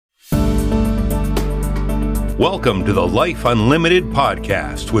Welcome to the Life Unlimited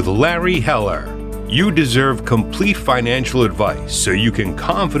podcast with Larry Heller. You deserve complete financial advice so you can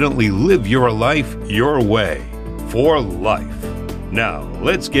confidently live your life your way, for life. Now,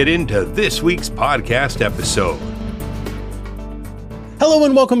 let's get into this week's podcast episode. Hello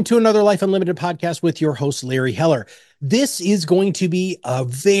and welcome to another Life Unlimited podcast with your host, Larry Heller. This is going to be a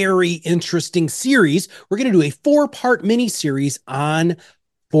very interesting series. We're going to do a 4-part mini series on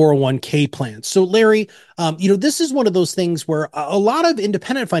 401k plans. So Larry, this is one of those things where a lot of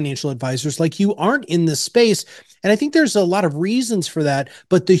independent financial advisors like you aren't in this space. And I think there's a lot of reasons for that.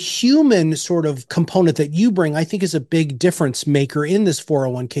 But the human sort of component that you bring, I think, is a big difference maker in this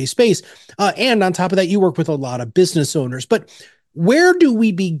 401k space. And on top of that, you work with a lot of business owners. But where do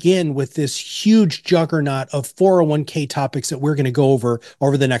we begin with this huge juggernaut of 401k topics that we're going to go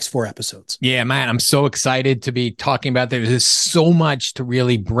over the next 4 episodes? Yeah, man, I'm so excited to be talking about this. There's so much to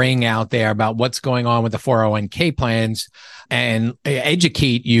really bring out there about what's going on with the 401k plans and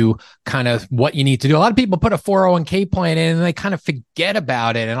educate you kind of what you need to do. A lot of people put a 401k plan in and they kind of forget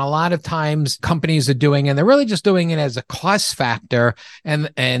about it. And a lot of times companies are doing, and they're really just doing it as a cost factor and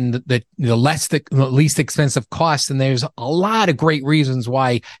the least expensive cost. And there's a lot of great reasons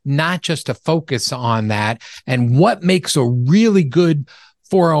why not just to focus on that and what makes a really good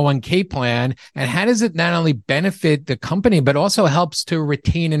 401k plan and how does it not only benefit the company, but also helps to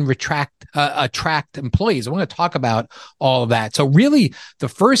retain and attract employees. I want to talk about all of that. So really the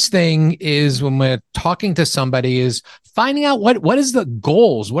first thing is when we're talking to somebody is finding out what is the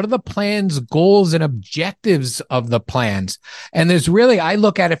goals, what are the plan's goals and objectives of the plans. And there's really, I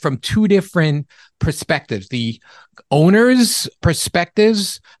look at it from 2 different perspectives, the owner's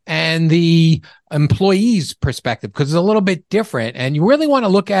perspectives and the employee's perspective, because it's a little bit different. And you really want to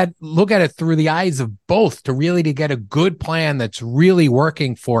look at it through the eyes of both to really to get a good plan that's really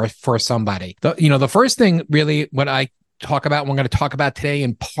working for somebody. The first thing really what I talk about, we're going to talk about today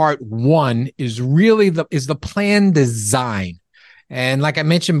in part 1 is really the plan design. And like I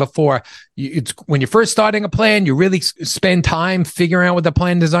mentioned before, it's when you're first starting a plan, you really spend time figuring out what the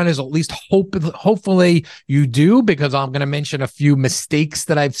plan design is. At least hopefully you do, because I'm going to mention a few mistakes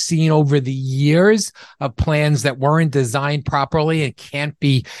that I've seen over the years of plans that weren't designed properly and can't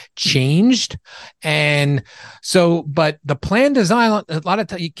be changed. And so, but the plan design, a lot of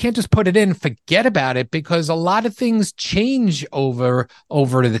times you can't just put it in and forget about it because a lot of things change over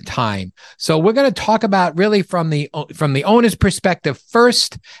the time. So we're going to talk about really from the owner's perspective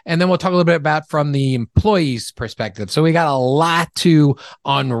first, and then we'll talk a little bit about from the employee's perspective. So we got a lot to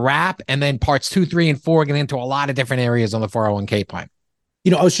unwrap, and then parts 2, 3, and 4 get into a lot of different areas on the 401k plan.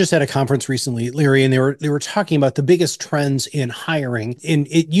 I was just at a conference recently, Larry, and they were talking about the biggest trends in hiring. And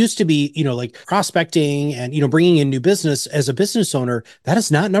it used to be, like prospecting and, bringing in new business as a business owner. That is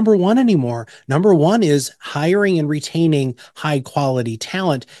not number 1 anymore. Number 1 is hiring and retaining high quality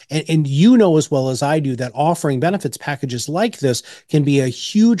talent. And as well as I do that offering benefits packages like this can be a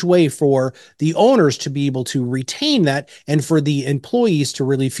huge way for the owners to be able to retain that and for the employees to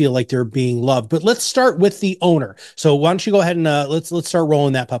really feel like they're being loved. But let's start with the owner. So why don't you go ahead and let's start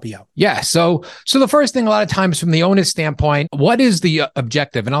rolling that puppy out. Yeah. So the first thing, a lot of times from the owner's standpoint, what is the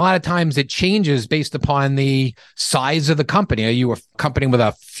objective? And a lot of times it changes based upon the size of the company. Are you a company with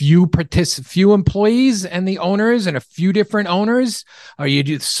a few employees and the owners and a few different owners? Are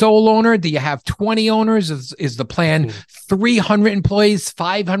you sole owner? Do you have 20 owners? Is the plan 300 employees,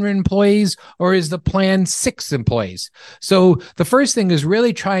 500 employees, or is the plan 6 employees? So the first thing is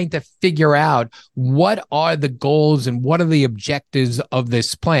really trying to figure out what are the goals and what are the objectives of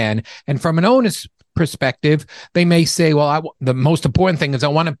this plan. And from an owner's perspective, they may say, well, the most important thing is I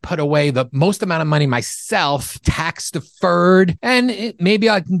want to put away the most amount of money myself, tax deferred, and maybe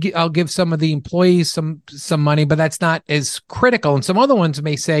I'll give some of the employees some money, but that's not as critical. And some other ones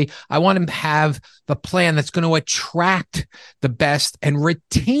may say, I want to have the plan that's going to attract the best and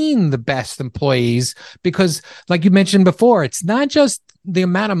retain the best employees, because like you mentioned before, it's not just the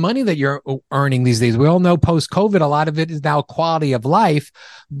amount of money that you're earning these days. We all know post-COVID, a lot of it is now quality of life,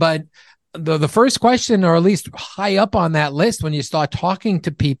 but the first question, or at least high up on that list when you start talking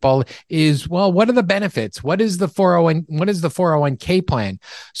to people, is, well, what are the benefits? What is the 401k plan?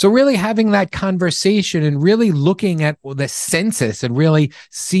 So really having that conversation and really looking at the census and really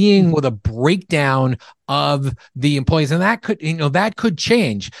seeing with a breakdown of the employees. And that could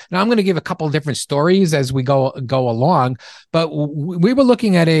change. Now I'm going to give a couple of different stories as we go along, but we were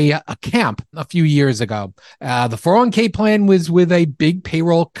looking at a camp a few years ago. The 401k plan was with a big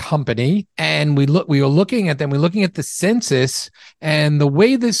payroll company, and we were looking at them. We're looking at the census, and the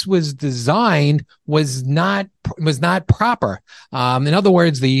way this was designed was not proper. In other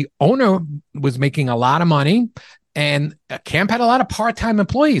words, the owner was making a lot of money, and camp had a lot of part-time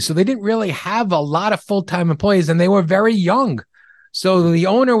employees. So they didn't really have a lot of full-time employees, and they were very young. So the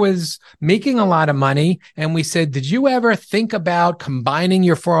owner was making a lot of money. And we said, did you ever think about combining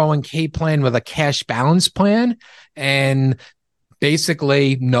your 401k plan with a cash balance plan? And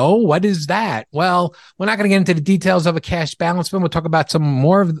basically, no. What is that? Well, we're not going to get into the details of a cash balance plan. We'll talk about some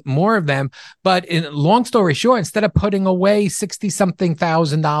more of them. But in long story short, instead of putting away $60-something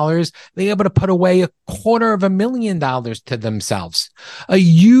thousand, they're able to put away $250,000 to themselves. A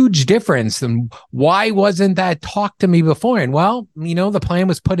huge difference. And why wasn't that talked to me before? And well, the plan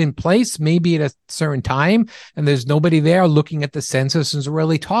was put in place maybe at a certain time, and there's nobody there looking at the census and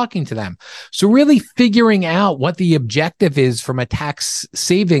really talking to them. So really figuring out what the objective is from a tax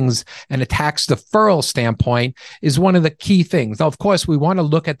savings and a tax deferral standpoint is one of the key things. Now, of course, we want to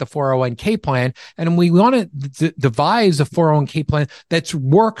look at the 401k plan, and we want to devise a 401k plan that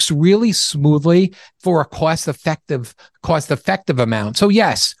works really smoothly for a cost-effective amount. So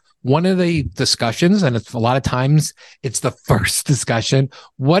yes, one of the discussions, and a lot of times it's the first discussion,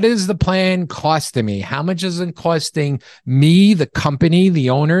 what is the plan costing me? How much is it costing me, the company,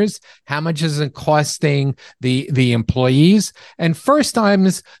 the owners? How much is it costing the employees? And first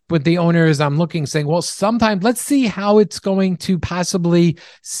times with the owners, I'm saying, well, sometimes let's see how it's going to possibly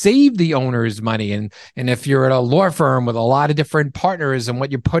save the owners money. And if you're at a law firm with a lot of different partners and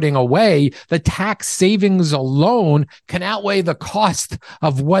what you're putting away, the tax savings alone can outweigh the cost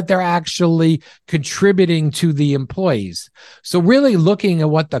of what they're actually contributing to the employees. So really looking at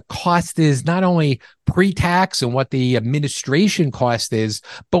what the cost is, not only pre-tax and what the administration cost is,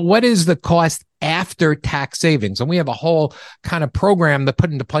 but what is the cost after tax savings. And we have a whole kind of program to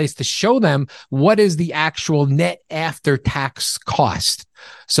put into place to show them what is the actual net after tax cost.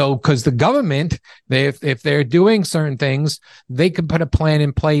 So, because the government, if they're doing certain things, they can put a plan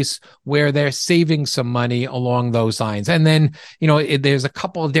in place where they're saving some money along those lines. And then, there's a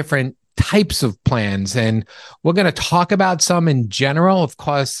couple of different types of plans, and we're going to talk about some in general. Of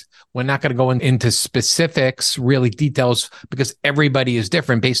course, we're not going to go into specifics, really details, because everybody is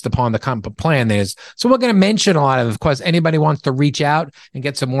different based upon the kind of plan there is. So we're going to mention a lot of course, anybody wants to reach out and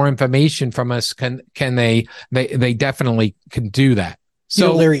get some more information from us, they definitely can do that.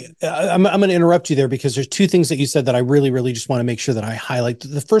 So, Larry, I'm going to interrupt you there because there's two things that you said that I really, really just want to make sure that I highlight.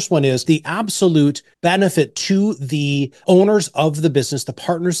 The first one is the absolute benefit to the owners of the business, the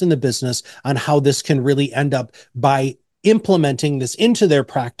partners in the business, on how this can really end up by implementing this into their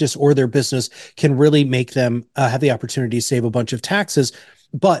practice or their business can really make them have the opportunity to save a bunch of taxes.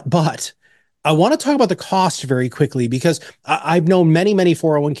 But I want to talk about the cost very quickly because I've known many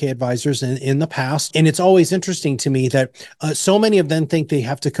 401k advisors in the past, and it's always interesting to me that so many of them think they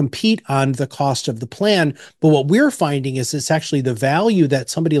have to compete on the cost of the plan. But what we're finding is it's actually the value that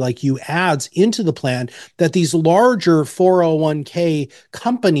somebody like you adds into the plan that these larger 401k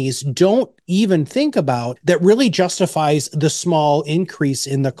companies don't even think about, that really justifies the small increase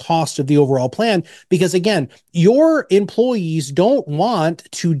in the cost of the overall plan. Because again, your employees don't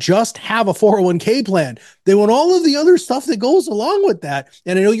want to just have a 401k plan. They want all of the other stuff that goes along with that.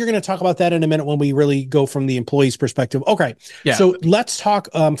 And I know you're going to talk about that in a minute when we really go from the employee's perspective. Okay. Yeah. So let's talk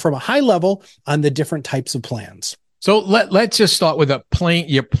from a high level on the different types of plans. So let's just start with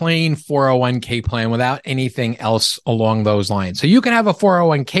your plain 401k plan without anything else along those lines. So you can have a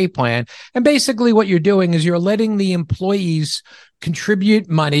 401k plan, and basically what you're doing is you're letting the employees contribute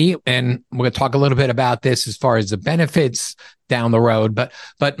money, and we're going to talk a little bit about this as far as the benefits down the road,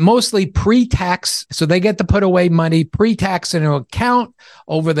 but mostly pre-tax. So they get to put away money pre-tax in an account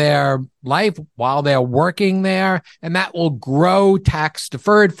over their life while they're working there, and that will grow tax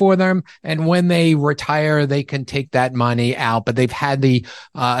deferred for them. And when they retire, they can take that money out, but they've had the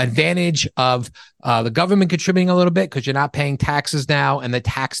advantage of the government contributing a little bit because you're not paying taxes now, and the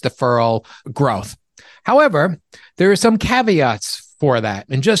tax deferral growth. However, there are some caveats for that,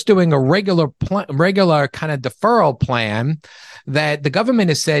 and just doing a regular kind of deferral plan that the government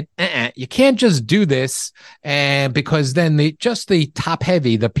has said, you can't just do this, and because then the top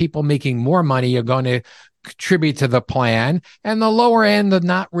heavy, the people making more money, are going to contribute to the plan, and the lower end are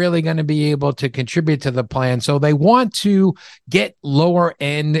not really going to be able to contribute to the plan. So they want to get lower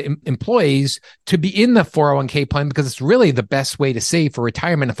end employees to be in the 401k plan because it's really the best way to save for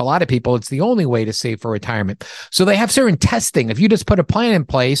retirement. For a lot of people, it's the only way to save for retirement. So they have certain testing. If you just put a plan in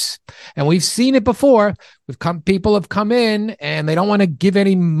place, and we've seen it before, people have come in and they don't want to give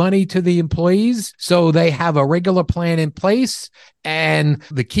any money to the employees. So they have a regular plan in place, and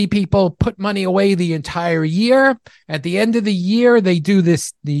the key people put money away the entire year. At the end of the year, they do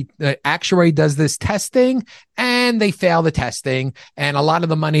this, the actuary does this testing, and they fail the testing. And a lot of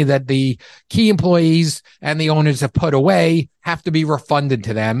the money that the key employees and the owners have put away have to be refunded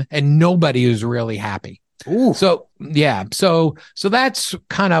to them, and nobody is really happy. Ooh. So that's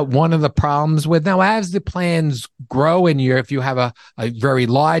kind of one of the problems with now as the plans grow in if you have a very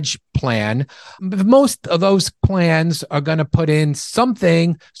large plan, most of those plans are going to put in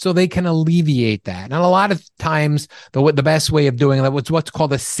something so they can alleviate that. And a lot of times the best way of doing that was what's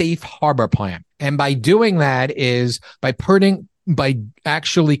called a safe harbor plan. And by doing that is by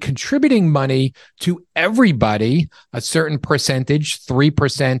actually contributing money to everybody, a certain percentage,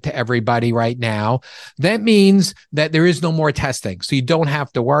 3% to everybody right now. That means that there is no more testing. So you don't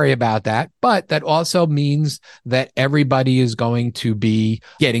have to worry about that. But that also means that everybody is going to be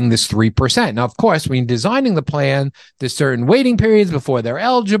getting this 3%. Now, of course, when designing the plan, there's certain waiting periods before they're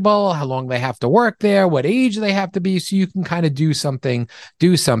eligible, how long they have to work there, what age they have to be. So you can kind of do something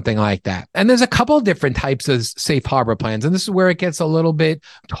like that. And there's a couple of different types of safe harbor plans. And this is where it gets a little bit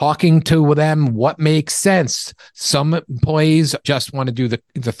talking to them what makes sense. Some employees just want to do the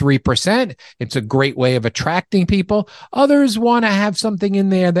 3%. It's a great way of attracting people. Others want to have something in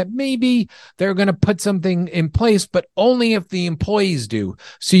there that maybe they're going to put something in place, but only if the employees do.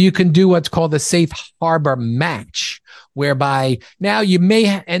 So you can do what's called a safe harbor match, whereby now you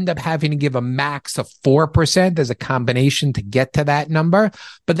may end up having to give a max of 4%. There's a combination to get to that number,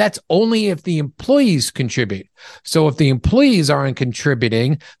 but that's only if the employees contribute. So if the employees aren't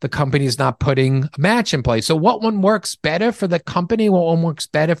contributing, the company is not putting a match in place. So what one works better for the company? What one works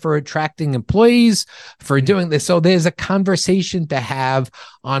better for attracting employees, for doing this? So there's a conversation to have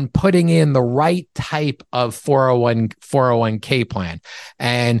on putting in the right type of 401k plan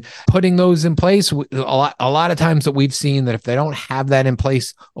and putting those in place. A lot of times that we've seen that if they don't have that in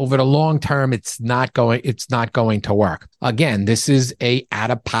place over the long term, it's not going to work. Again, this is a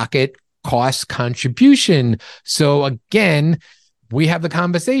out-of-pocket cost contribution. So again, we have the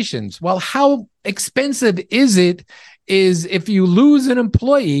conversations. Well, how expensive is if you lose an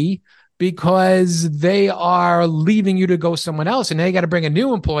employee because they are leaving you to go someone else, and now you got to bring a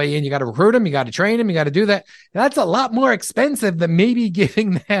new employee in, you got to recruit them, you got to train them, you got to do that. That's a lot more expensive than maybe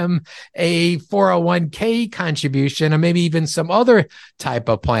giving them a 401k contribution or maybe even some other type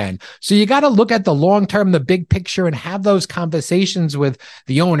of plan. So you got to look at the long term, the big picture, and have those conversations with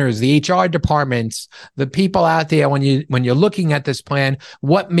the owners, the HR departments, the people out there when you're looking at this plan,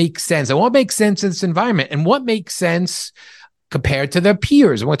 what makes sense and what makes sense in this environment and what makes sense compared to their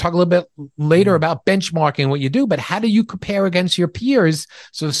peers. And we'll talk a little bit later about benchmarking what you do, but how do you compare against your peers?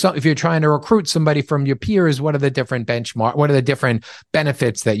 So if you're trying to recruit somebody from your peers, what are the different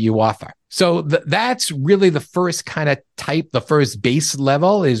benefits that you offer? So that's really the first kind of type. The first base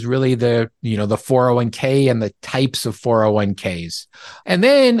level is really the 401k and the types of 401ks. And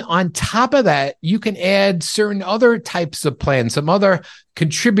then on top of that, you can add certain other types of plans, some other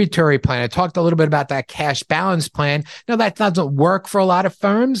contributory plan. I talked a little bit about that cash balance plan. Now that doesn't work for a lot of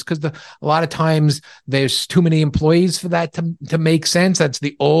firms because a lot of times there's too many employees for that to make sense. That's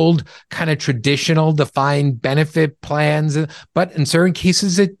the old kind of traditional defined benefit plans. But in certain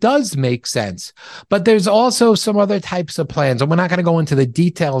cases, it does make sense. But there's also some other types of plans, and we're not going to go into the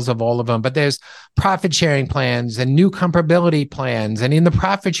details of all of them, but there's profit sharing plans and new comparability plans. And in the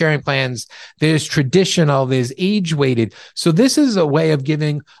profit sharing plans, there's traditional, there's age weighted. So this is a way of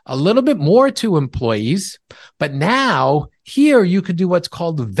giving a little bit more to employees, but now here you could do what's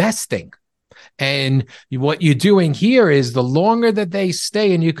called vesting. And what you're doing here is the longer that they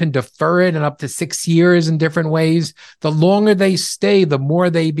stay, and you can defer it in up to 6 years in different ways, the longer they stay, the more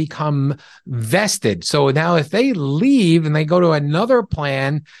they become vested. So now if they leave and they go to another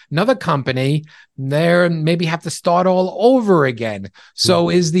plan, another company, they maybe have to start all over again. So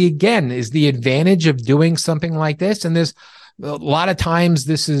is the advantage of doing something like this, and there's a lot of times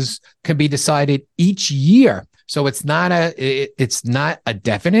can be decided each year. So it's not a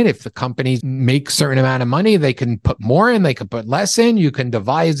definite. If the companies make certain amount of money, they can put more in, they can put less in. You can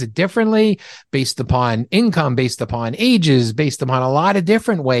devise it differently based upon income, based upon ages, based upon a lot of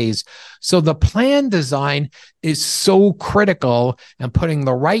different ways. So the plan design is so critical, and putting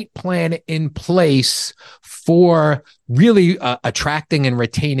the right plan in place for really attracting and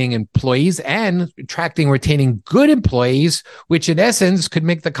retaining employees, and attracting, retaining good employees, which in essence could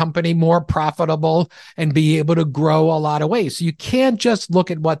make the company more profitable and be able to grow a lot of ways. So you can't just look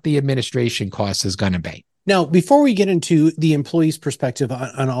at what the administration cost is going to be. Now, before we get into the employee's perspective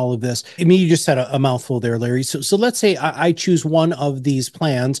on all of this, I mean, you just said a mouthful there, Larry. So let's say I choose one of these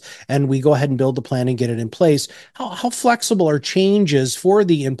plans and we go ahead and build the plan and get it in place. How flexible are changes for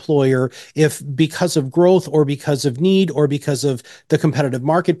the employer if, because of growth or because of need or because of the competitive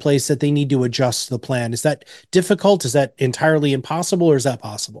marketplace, that they need to adjust the plan? Is that difficult? Is that entirely impossible, or is that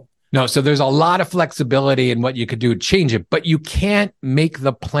possible? No, so there's a lot of flexibility in what you could do to change it, but you can't make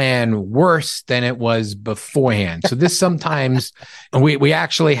the plan worse than it was beforehand. So this sometimes we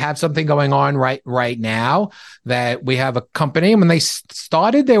actually have something going on right now, that we have a company. When they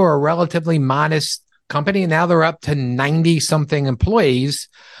started, they were a relatively modest company, and now they're up to 90 something employees,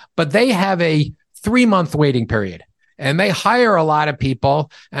 but they have a 3-month waiting period. And they hire a lot of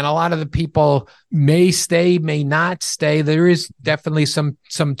people, and a lot of the people may stay, may not stay. There is definitely some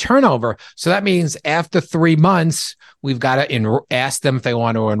turnover. So that means after 3 months, we've got to ask them if they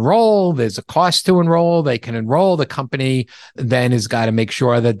want to enroll. There's a cost to enroll. They can enroll. The company then has got to make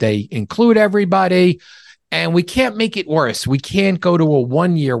sure that they include everybody. And we can't make it worse. We can't go to a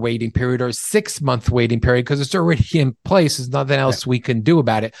 1-year waiting period or a 6-month waiting period, because it's already in place. There's nothing else we can do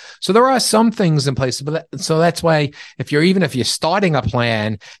about it. So there are some things in place. But so that's why if you're starting a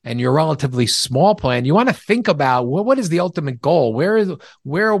plan and you're a relatively small plan, you want to think about what is the ultimate goal?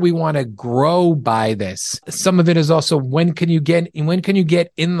 Where we want to grow by this? Some of it is also when can you get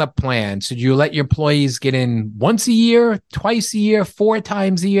in the plan? So do you let your employees get in once a year, twice a year, 4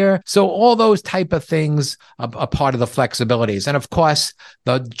 times a year? So all those type of things a part of the flexibilities. And of course,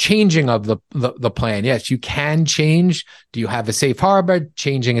 the changing of the plan. Yes, you can change. Do you have a safe harbor?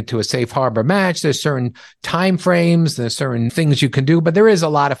 Changing it to a safe harbor match. There's certain time frames, there's certain things you can do, but there is a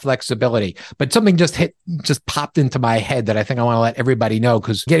lot of flexibility. But something just popped into my head that I think I want to let everybody know,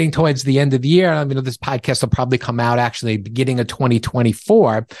 because getting towards the end of the year, I mean, this podcast will probably come out actually beginning of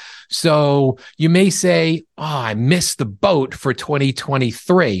 2024. So you may say, oh, I missed the boat for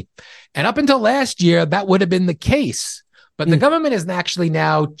 2023. And up until last year, that would have been the case. But the government has actually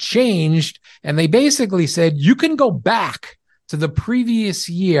now changed, and they basically said you can go back to the previous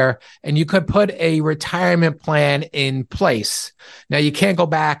year and you could put a retirement plan in place. Now, you can't go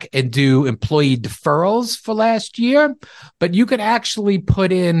back and do employee deferrals for last year, but you could actually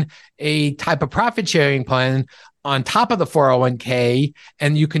put in a type of profit sharing plan on top of the 401k,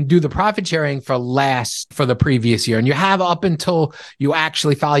 and you can do the profit sharing for the previous year. And you have up until you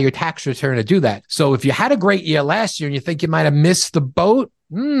actually file your tax return to do that. So if you had a great year last year and you think you might have missed the boat,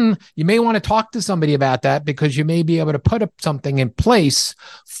 you may want to talk to somebody about that, because you may be able to put something in place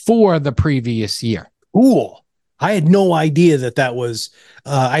for the previous year. Cool. I had no idea that was,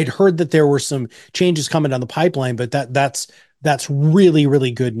 I'd heard that there were some changes coming down the pipeline, but that's really,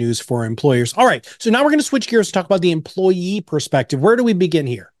 really good news for employers. All right. So now we're going to switch gears to talk about the employee perspective. Where do we begin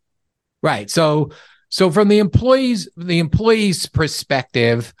here? Right. So from the employee's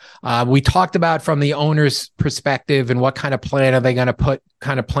perspective, we talked about from the owner's perspective and what kind of plan they're going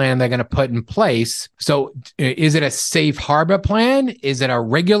to put in place. So is it a safe harbor plan? Is it a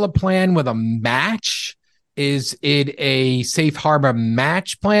regular plan with a match? Is it a safe harbor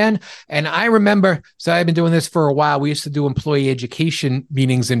match plan? And I remember, so I've been doing this for a while. We used to do employee education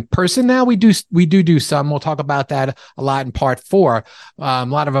meetings in person. Now we do some. We'll talk about that a lot in part 4. A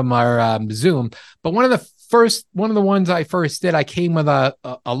lot of them are Zoom. But one of the ones I first did, I came with a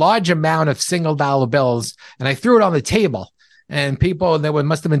large amount of $1 bills, and I threw it on the table. And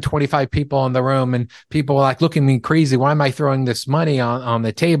must have been 25 people in the room, and people were like looking at me crazy. Why am I throwing this money on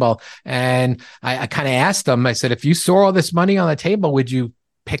the table? And I kind of asked them, I said, if you saw all this money on the table, would you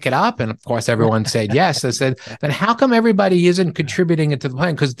pick it up? And of course, everyone said yes. I said, then how come everybody isn't contributing it to the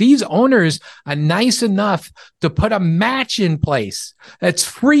plan? Because these owners are nice enough to put a match in place. That's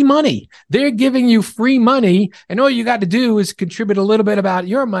free money. They're giving you free money, and all you got to do is contribute a little bit about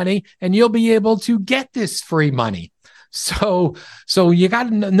your money, and you'll be able to get this free money. So you got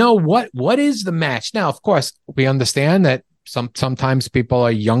to know what is the match. Now, of course, we understand that sometimes people are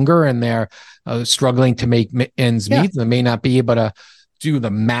younger and they're struggling to make ends meet. They may not be able to do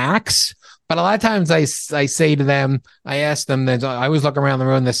the max. But a lot of times I say to them, I ask them, I always look around the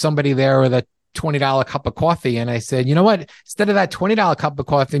room, there's somebody there with a $20 cup of coffee. And I said, you know what? Instead of that $20 cup of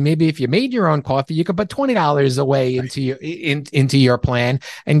coffee, maybe if you made your own coffee, you could put $20 away into your plan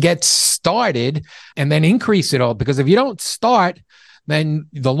and get started and then increase it all. Because if you don't start, then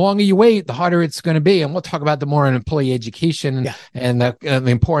the longer you wait, the harder it's going to be. And we'll talk about the more on employee education and the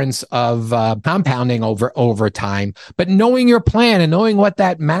importance of compounding over time. But knowing your plan and knowing what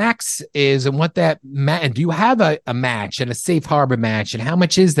that max is and what that do you have a match and a safe harbor match, and how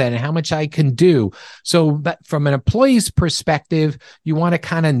much is that and how much I can do. So that from an employee's perspective, you want to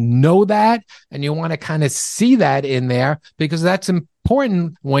kind of know that, and you want to kind of see that in there, because that's important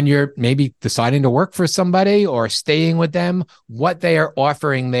when you're maybe deciding to work for somebody or staying with them, what they are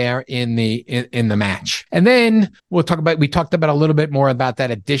offering there in the match. And then we talked about a little bit more about that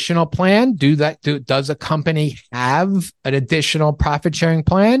additional plan. Does a company have an additional profit sharing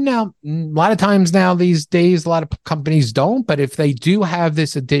plan? Now, a lot of times now these days, a lot of companies don't, but if they do have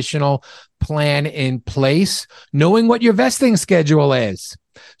this additional plan in place, knowing what your vesting schedule is.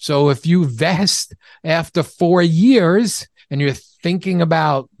 So if you vest after 4 years and you're thinking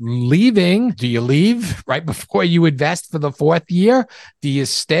about leaving, do you leave right before you invest for the 4th year? Do you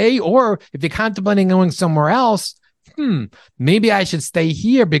stay? Or if you're contemplating going somewhere else, maybe I should stay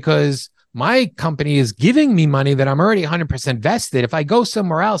here because my company is giving me money that I'm already 100% vested. If I go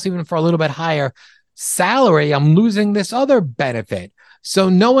somewhere else, even for a little bit higher salary, I'm losing this other benefit. So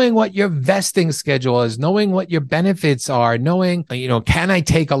knowing what your vesting schedule is, knowing what your benefits are, knowing, can I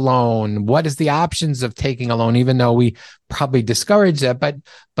take a loan? What is the options of taking a loan? Even though we probably discourage that,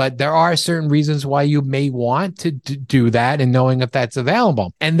 but there are certain reasons why you may want to do that, and knowing if that's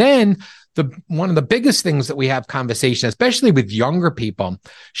available. And then one of the biggest things that we have conversation, especially with younger people,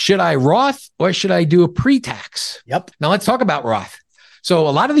 should I Roth or should I do a pre-tax? Yep. Now let's talk about Roth. So a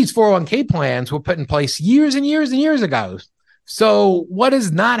lot of these 401k plans were put in place years and years and years ago. So what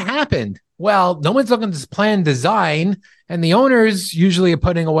has not happened? Well, no one's looking at this plan design, and the owners usually are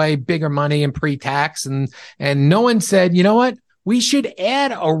putting away bigger money in pre-tax, and no one said, you know what? We should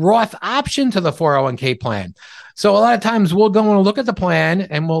add a Roth option to the 401k plan. So a lot of times we'll go and look at the plan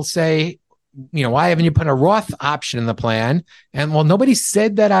and we'll say, why haven't you put a Roth option in the plan? And well, nobody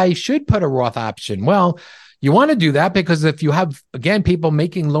said that I should put a Roth option. Well, you want to do that because if you have, again, people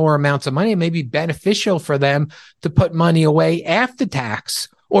making lower amounts of money, it may be beneficial for them to put money away after tax,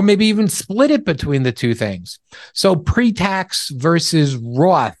 or maybe even split it between the two things. So pre-tax versus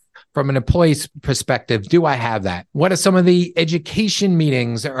Roth, from an employee's perspective, do I have that? What are some of the education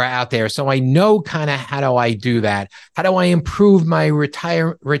meetings that are out there? So I know kind of how do I do that? How do I improve my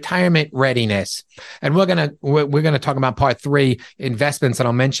retirement readiness? And we're gonna talk about part 3, investments, and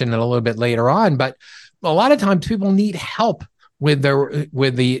I'll mention it a little bit later on. But a lot of times people need help with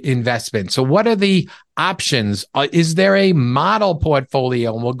the investment. So what are the options? Is there a model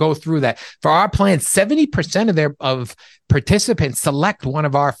portfolio? And we'll go through that. For our plan, 70% of participants select one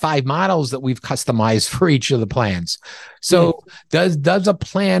of our 5 models that we've customized for each of the plans. So does a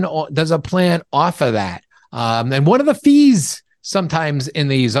plan offer that? And what are the fees sometimes in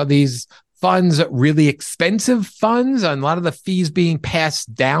these? Are these funds really expensive funds, and a lot of the fees being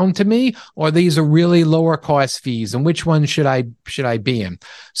passed down to me, or these are really lower cost fees, and which one should I be in?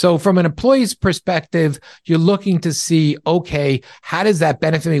 So from an employee's perspective, you're looking to see, okay, how does that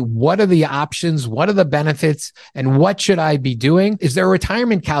benefit me? What are the options? What are the benefits? And what should I be doing? Is there a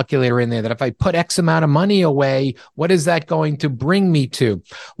retirement calculator in there that if I put X amount of money away, what is that going to bring me to?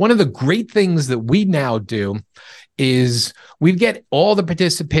 One of the great things that we now do is we get all the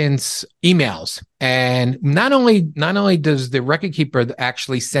participants emails, and not only does the record keeper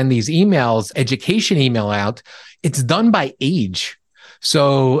actually send these emails, education email out, it's done by age.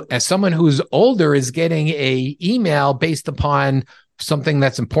 So as someone who's older is getting a email based upon something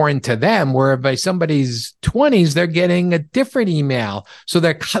that's important to them, where by somebody's 20s, they're getting a different email. So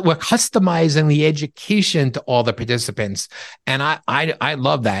we're customizing the education to all the participants. And I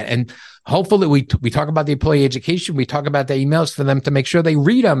love that. And hopefully we talk about the employee education. We talk about the emails for them to make sure they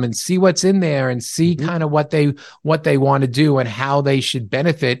read them and see what's in there and see kind of what they want to do and how they should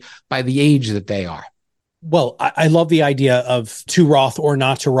benefit by the age that they are. Well, I love the idea of to Roth or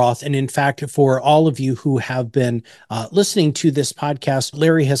not to Roth. And in fact, for all of you who have been listening to this podcast,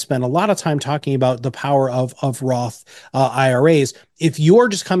 Larry has spent a lot of time talking about the power of Roth IRAs. If you're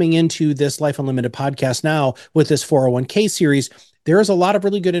just coming into this Life Unlimited podcast now with this 401k series, there is a lot of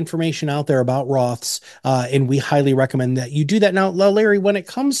really good information out there about Roths, and we highly recommend that you do that. Now, Larry, when it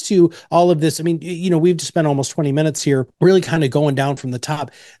comes to all of this, I mean, we've just spent almost 20 minutes here really kind of going down from the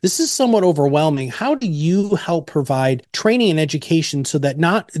top. This is somewhat overwhelming. How do you help provide training and education so that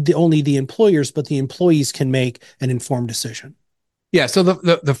not only the employers, but the employees can make an informed decision? Yeah. So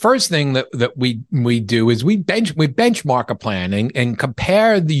the first thing that we do is we benchmark a plan and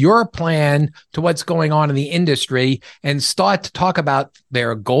compare your plan to what's going on in the industry and start to talk about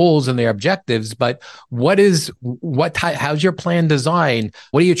their goals and their objectives. But how's your plan designed?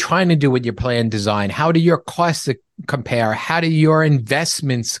 What are you trying to do with your plan design? How do your costs compare? How do your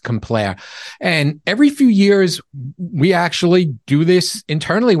investments compare? And every few years, we actually do this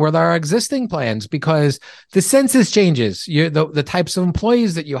internally with our existing plans because the census changes. The types of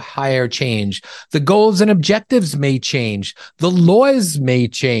employees that you hire change. The goals and objectives may change. The laws may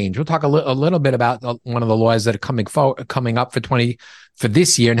change. We'll talk a little bit about one of the laws that are coming up for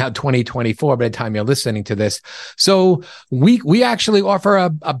this year, now 2024, by the time you're listening to this. So we actually offer a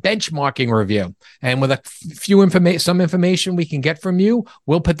benchmarking review. And with some information we can get from you,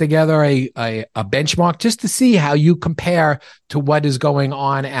 we'll put together a benchmark just to see how you compare to what is going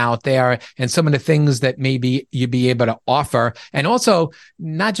on out there and some of the things that maybe you'd be able to offer. And also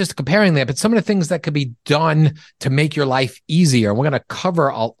not just comparing that, but some of the things that could be done to make your life easier. We're going to cover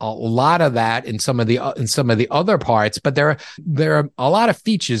a lot of that in some of the other parts, but there are a lot of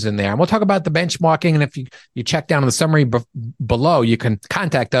features in there. And we'll talk about the benchmarking. And if you check down in the summary below, you can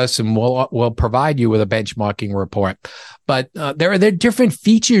contact us and we'll provide you with a benchmarking report. But there are different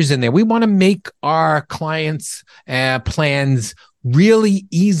features in there. We want to make our clients' plans really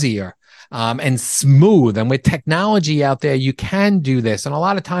easier and smooth. And with technology out there, you can do this. And a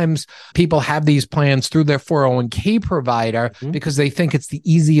lot of times people have these plans through their 401k provider because they think it's the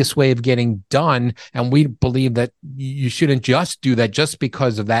easiest way of getting done. And we believe that you shouldn't just do that just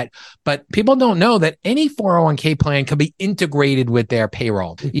because of that. But people don't know that any 401k plan can be integrated with their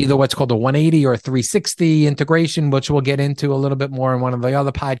payroll, either what's called a 180 or a 360 integration, which we'll get into a little bit more in one of the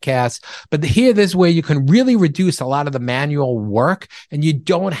other podcasts. But this is where you can really reduce a lot of the manual work and you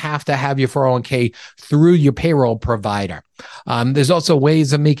don't have to have your 401k through your payroll provider. There's also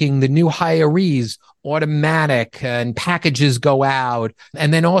ways of making the new hirees automatic and packages go out.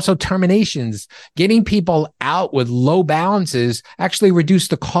 And then also terminations, getting people out with low balances actually reduce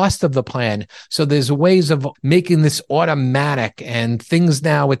the cost of the plan. So there's ways of making this automatic, and things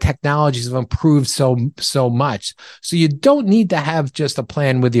now with technologies have improved so much. So you don't need to have just a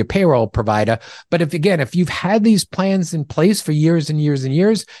plan with your payroll provider. But if you've had these plans in place for years and years and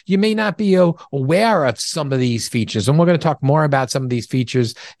years, you may not be aware of some of these features. And we're going to talk more about some of these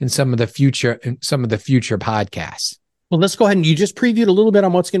features in some of the future podcasts. Well, let's go ahead, and you just previewed a little bit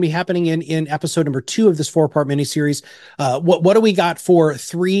on what's going to be happening in episode number 2 of this 4-part miniseries. What do we got for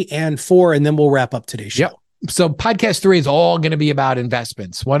 3 and 4, and then we'll wrap up today's show. Yep. So podcast 3 is all going to be about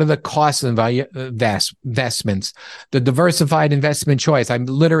investments. What are the costs of investments? The diversified investment choice. I'm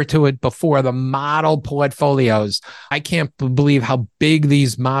literate to it before. The model portfolios. I can't believe how big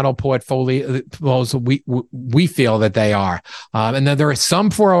these model portfolios we feel that they are. And then there are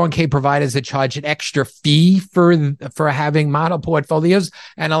some 401k providers that charge an extra fee for having model portfolios.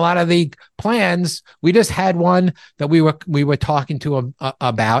 And a lot of the plans, we just had one that we were talking to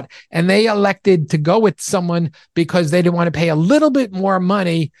about, and they elected to go with someone because they didn't want to pay a little bit more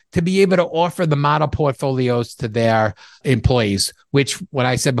money to be able to offer the model portfolios to their employees, which, what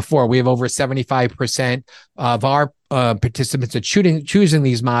I said before, we have over 75% of our participants are choosing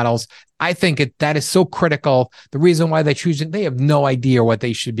these models. I think that is so critical. The reason why they have no idea what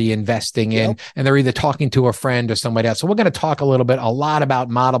they should be investing in, and they're either talking to a friend or somebody else. So we're going to talk a lot about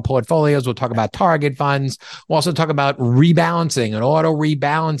model portfolios. We'll talk about target funds. We'll also talk about rebalancing and auto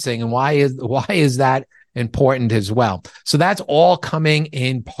rebalancing, and why is that important as well. So that's all coming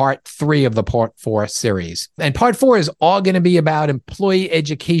in part 3 of the part 4 series. And part 4 is all going to be about employee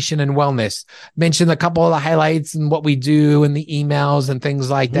education and wellness. Mentioned a couple of the highlights and what we do and the emails and things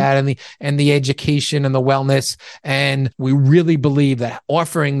like that, and the education and the wellness. And we really believe that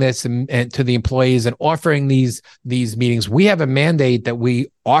offering this and to the employees and offering these meetings, we have a mandate that we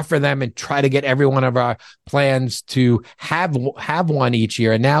offer them and try to get every one of our plans to have one each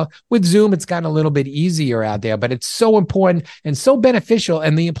year. And now with Zoom, it's gotten a little bit easier out there, but it's so important and so beneficial.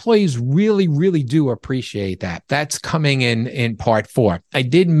 And the employees really, really do appreciate that. That's coming in part 4. I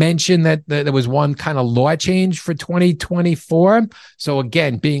did mention that there was one kind of law change for 2024. So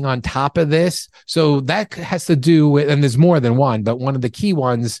again, being on top of this. So that has to do with, and there's more than one, but one of the key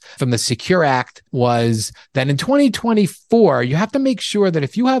ones from the Secure Act was that in 2024, you have to make sure that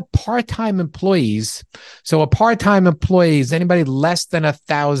if you have part-time employees, so a part-time employee is anybody less than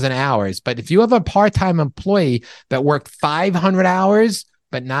 1,000 hours. But if you have a part-time employee that worked 500 hours,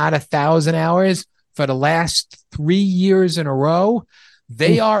 but not 1,000 hours for the last 3 years in a row,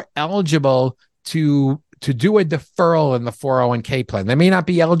 they are eligible to to do a deferral in the 401k plan. They may not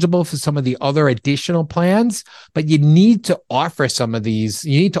be eligible for some of the other additional plans, but you need to offer some of these.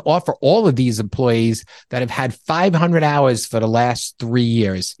 You need to offer all of these employees that have had 500 hours for the last 3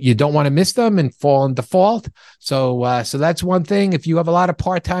 years. You don't want to miss them and fall in default. So that's one thing. If you have a lot of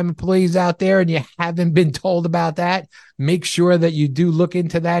part-time employees out there and you haven't been told about that, make sure that you do look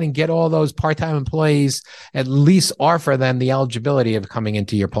into that and get all those part-time employees, at least offer them the eligibility of coming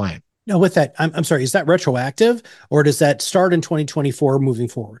into your plan. Now, with that, I'm sorry, is that retroactive or does that start in 2024 moving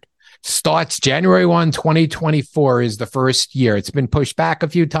forward? Starts January 1, 2024 is the first year. It's been pushed back a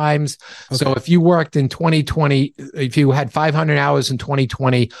few times. Okay. So if you worked in 2020, if you had 500 hours in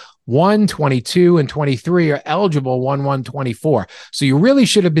 2021, 22, and 23 are eligible 1/1/24. So you really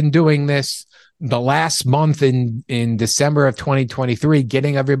should have been doing this the last month in December of 2023,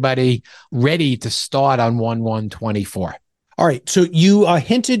 getting everybody ready to start on 1/1/24. All right. So you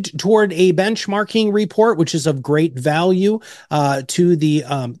hinted toward a benchmarking report, which is of great value to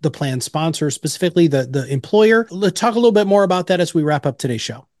the plan sponsor, specifically the employer. Let's talk a little bit more about that as we wrap up today's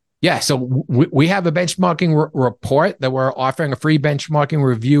show. Yeah, so we have a benchmarking report that we're offering, a free benchmarking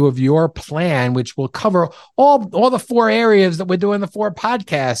review of your plan, which will cover all the 4 areas that we're doing the 4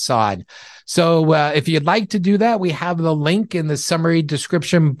 podcasts on. So if you'd like to do that, we have the link in the summary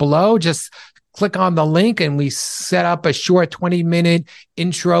description below. Just click on the link and we set up a short 20-minute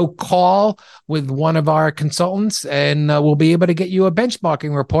intro call with one of our consultants, and we'll be able to get you a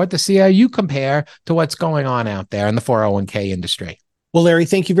benchmarking report to see how you compare to what's going on out there in the 401k industry. Well, Larry,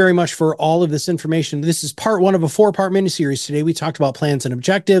 thank you very much for all of this information. This is part 1 of a 4-part miniseries. Today, we talked about plans and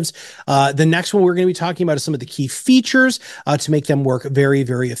objectives. The next one we're going to be talking about is some of the key features to make them work very,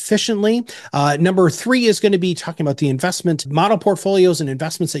 very efficiently. Number 3 is going to be talking about the investment model portfolios and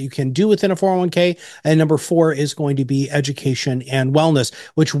investments that you can do within a 401k. And number 4 is going to be education and wellness,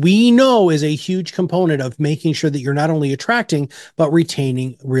 which we know is a huge component of making sure that you're not only attracting, but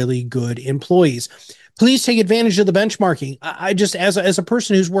retaining really good employees. Please take advantage of the benchmarking. I just, as a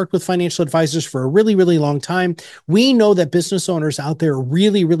person who's worked with financial advisors for a really, really long time, we know that business owners out there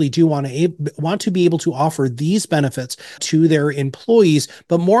really, really do want to be able to offer these benefits to their employees.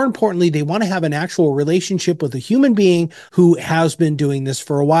 But more importantly, they want to have an actual relationship with a human being who has been doing this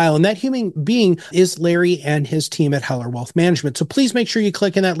for a while. And that human being is Larry and his team at Heller Wealth Management. So please make sure you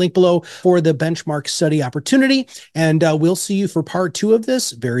click in that link below for the benchmark study opportunity. And we'll see you for part 2 of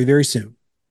this very, very soon.